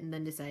little bit and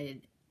then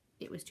decided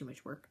it was too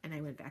much work, and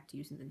I went back to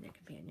using the Knit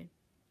Companion.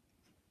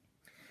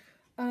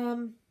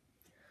 I'm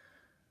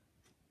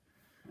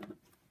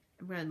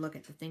going to look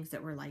at the things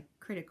that were like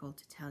critical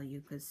to tell you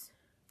because,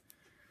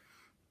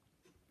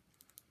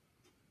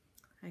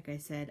 like I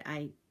said,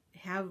 I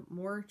have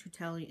more to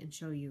tell you and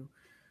show you,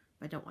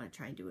 but I don't want to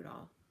try and do it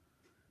all.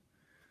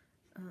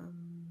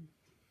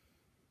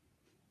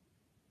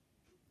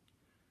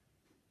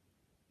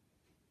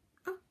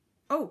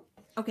 Oh,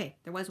 okay.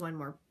 There was one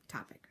more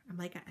topic. I'm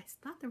like, I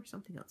thought there was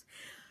something else.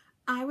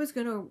 I was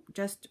going to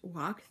just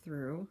walk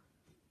through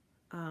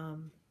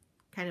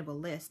kind of a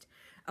list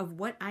of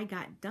what I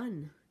got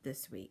done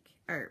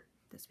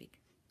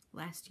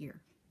last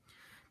year,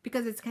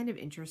 because it's kind of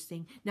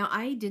interesting. Now,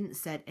 I didn't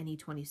set any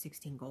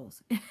 2016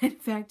 goals. In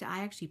fact,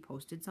 I actually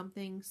posted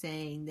something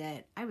saying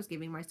that I was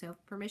giving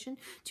myself permission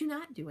to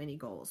not do any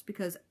goals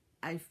because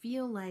I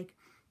feel like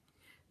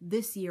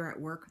this year at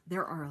work,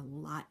 there are a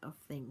lot of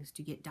things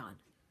to get done.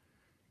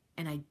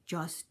 And I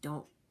just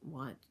don't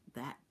want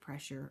that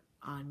pressure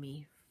on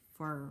me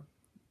for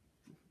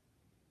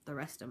the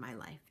rest of my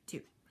life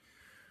too.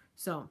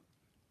 So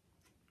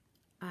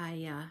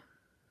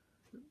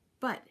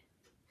but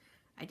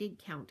I did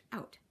count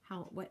out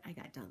what I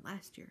got done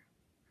last year.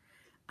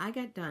 I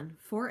got done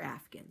 4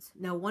 Afghans.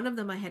 Now, one of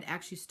them I had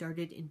actually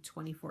started in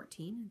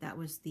 2014. That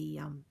was the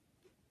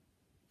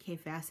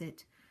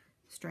K-Facet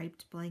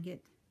striped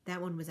blanket.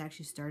 That one was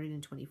actually started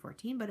in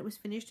 2014, but it was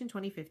finished in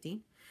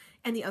 2015.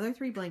 And the other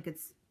 3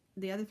 blankets,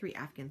 the other 3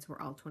 Afghans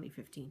were all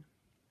 2015.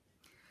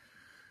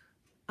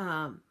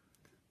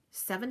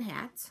 7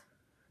 hats,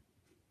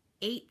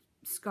 8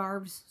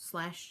 scarves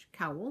 /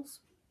 cowls,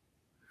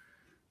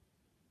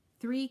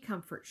 3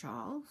 comfort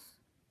shawls,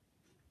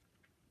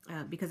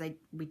 because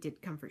we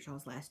did comfort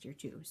shawls last year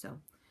too. So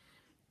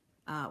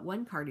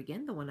 1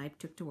 cardigan, the one I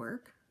took to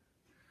work,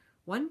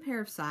 1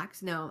 pair of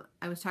socks. Now,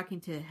 I was talking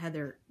to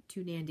Heather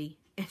Nandy,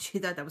 and she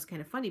thought that was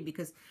kind of funny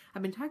because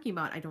I've been talking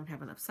about I don't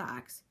have enough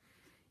socks.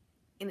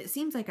 And it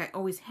seems like I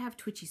always have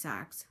twitchy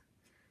socks,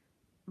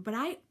 but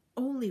I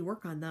only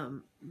work on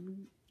them.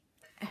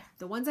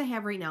 The ones I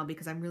have right now,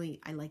 because I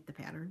like the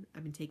pattern,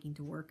 I've been taking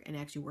to work and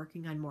actually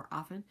working on more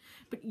often.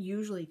 But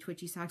usually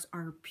twitchy socks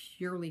are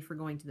purely for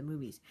going to the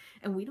movies.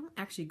 And we don't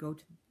actually go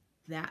to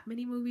that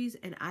many movies,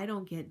 and I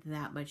don't get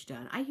that much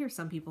done. I hear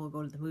some people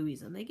go to the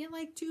movies and they get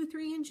like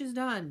 2-3 inches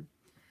done.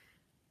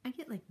 I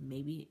get like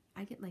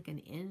an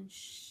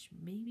inch,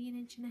 maybe an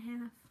inch and a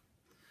half.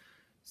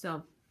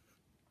 So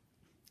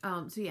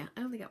yeah,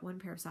 I only got 1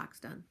 pair of socks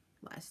done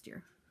last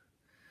year.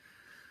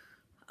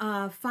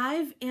 5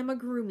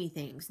 amigurumi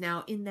things.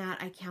 Now, in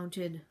that, I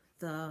counted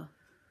the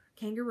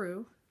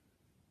kangaroo,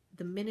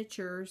 the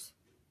miniatures.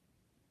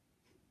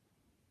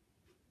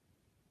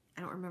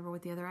 I don't remember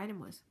what the other item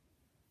was.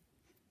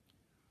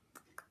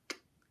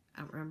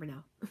 I don't remember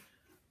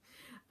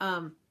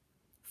now.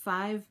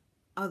 5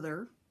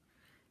 other.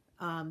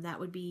 That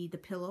would be the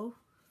pillow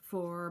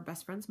for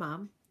best friend's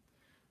mom.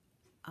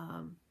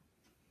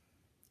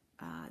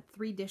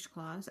 3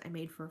 dishcloths I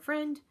made for a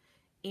friend,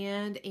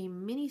 and a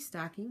mini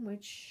stocking,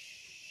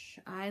 which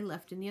I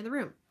left in the other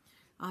room.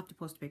 I'll have to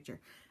post a picture.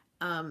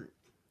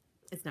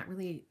 It's not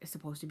really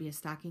supposed to be a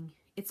stocking.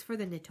 It's for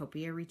the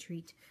Knitopia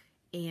retreat,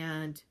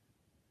 and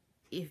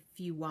if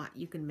you want,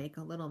 you can make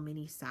a little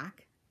mini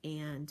sock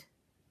and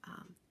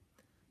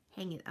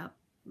hang it up,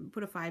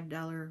 put a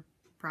 $5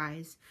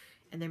 prize,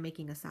 and they're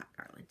making a sock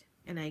garland.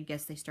 And I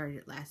guess they started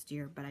it last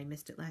year, but I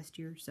missed it last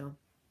year, so.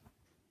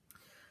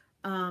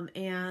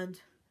 And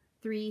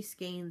 3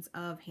 skeins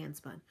of hand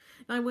spun.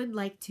 Now, I would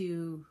like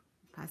to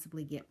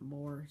possibly get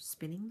more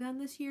spinning done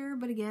this year,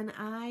 but again,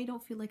 I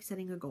don't feel like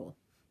setting a goal.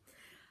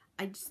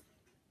 I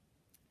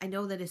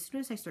know that as soon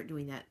as I start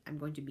doing that, I'm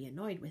going to be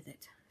annoyed with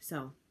it.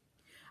 So,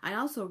 I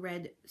also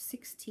read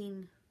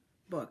 16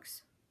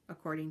 books,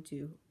 according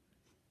to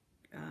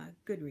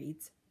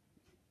Goodreads,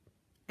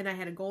 and I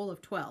had a goal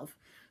of 12,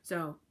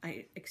 so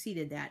I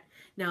exceeded that.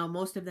 Now,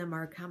 most of them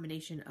are a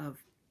combination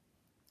of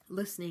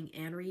listening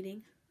and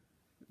reading.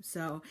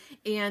 So,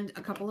 and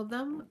a couple of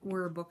them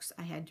were books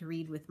I had to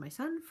read with my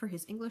son for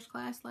his English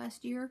class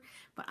last year,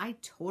 but I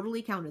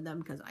totally counted them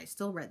because I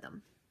still read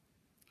them.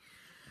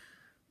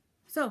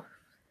 So,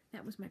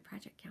 that was my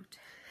project count.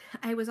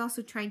 I was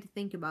also trying to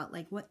think about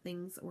like what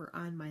things were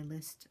on my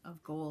list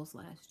of goals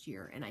last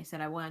year, and I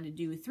said I wanted to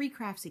do 3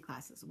 craftsy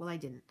classes. Well, I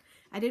didn't.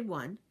 I did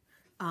one.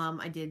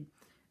 I did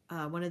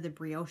one of the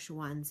brioche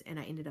ones, and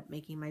I ended up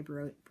making my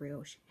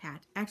brioche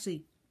hat.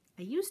 Actually,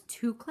 I used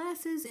 2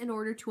 classes in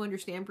order to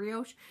understand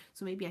brioche,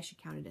 so maybe I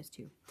should count it as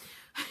 2.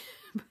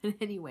 But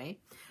anyway,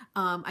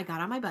 I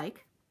got on my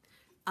bike.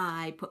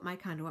 I put my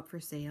condo up for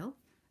sale.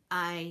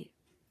 I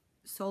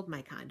sold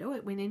my condo.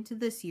 It went into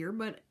this year,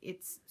 but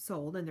it's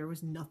sold, and there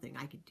was nothing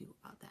I could do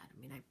about that. I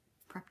mean, I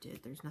prepped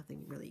it. There's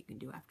nothing really you can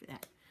do after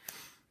that.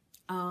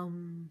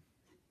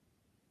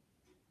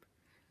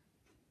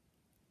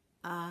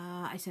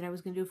 I said I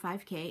was going to do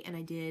 5K, and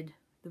I did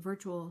the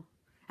virtual.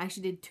 I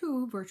actually did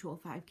 2 virtual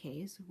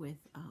 5Ks with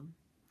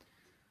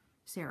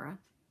Sarah,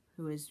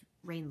 who is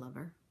Rain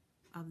Lover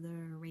of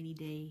the Rainy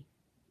Day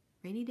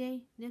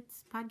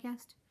Knits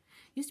podcast.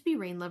 Used to be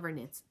Rain Lover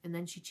Knits, and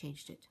then she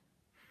changed it.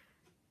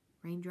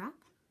 Raindrop,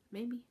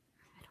 maybe?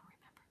 I don't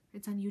remember.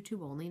 It's on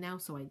YouTube only now,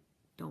 so I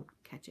don't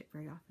catch it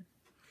very often.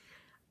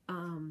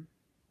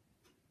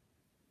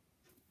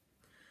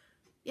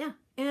 Yeah,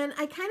 and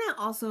I kind of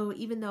also,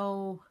 even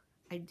though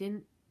I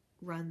didn't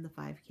run the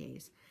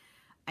 5Ks,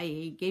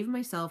 I gave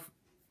myself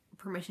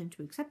permission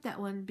to accept that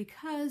one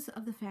because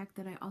of the fact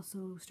that I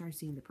also started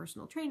seeing the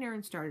personal trainer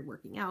and started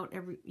working out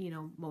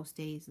most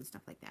days and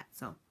stuff like that.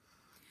 So,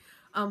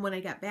 when I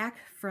got back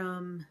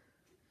from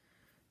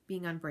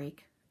being on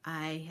break,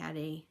 I had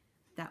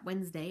that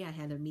Wednesday, I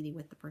had a meeting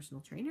with the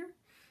personal trainer,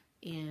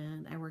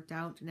 and I worked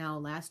out. Now,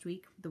 last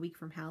week, the week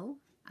from hell,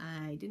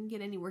 I didn't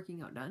get any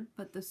working out done,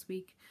 but this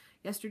week,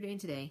 yesterday and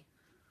today,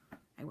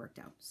 I worked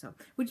out. So,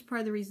 which is part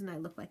of the reason I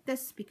look like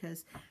this,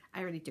 because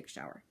I already took a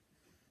shower.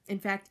 In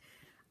fact,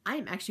 I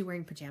am actually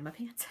wearing pajama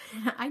pants.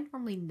 I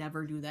normally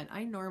never do that.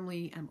 I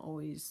normally am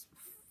always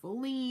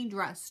fully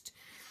dressed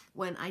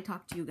when I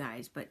talk to you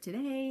guys, but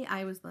today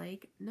I was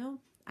like, no,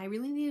 I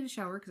really needed a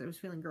shower because I was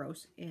feeling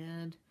gross,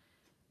 and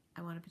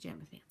I wanted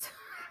pajama pants.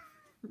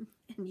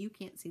 And you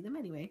can't see them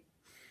anyway.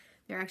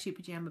 They're actually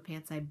pajama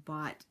pants I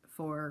bought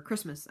for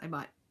Christmas. I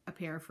bought a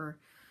pair for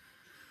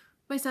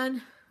my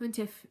son and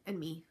Tiff and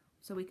me,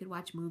 so we could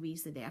watch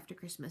movies the day after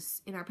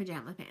Christmas in our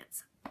pajama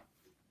pants.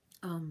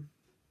 And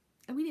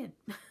we did.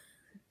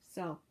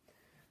 So,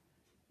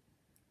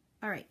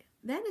 all right.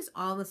 That is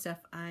all the stuff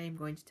I'm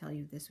going to tell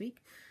you this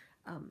week.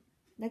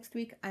 Next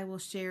week, I will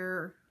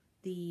share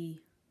the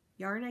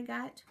yarn I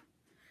got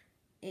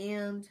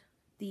and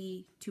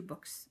the 2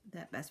 books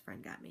that best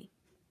friend got me.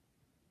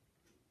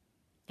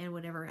 And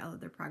whatever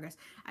other progress.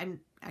 I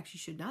actually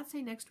should not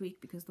say next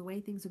week, because the way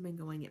things have been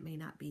going, it may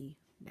not be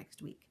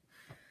next week.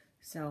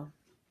 So,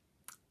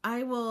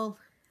 I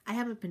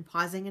haven't been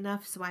pausing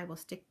enough, so I will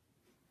stick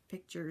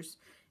pictures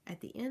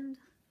at the end.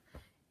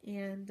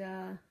 And,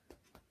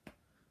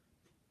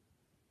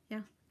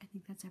 yeah, I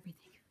think that's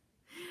everything.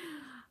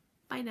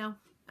 Bye now.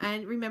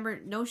 And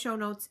remember, no show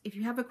notes. If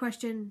you have a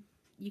question,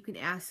 you can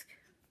ask.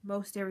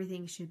 Most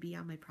everything should be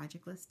on my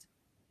project list.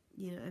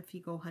 If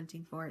you go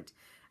hunting for it.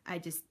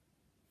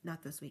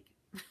 Not this week.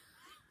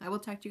 I will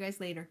talk to you guys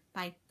later.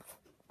 Bye.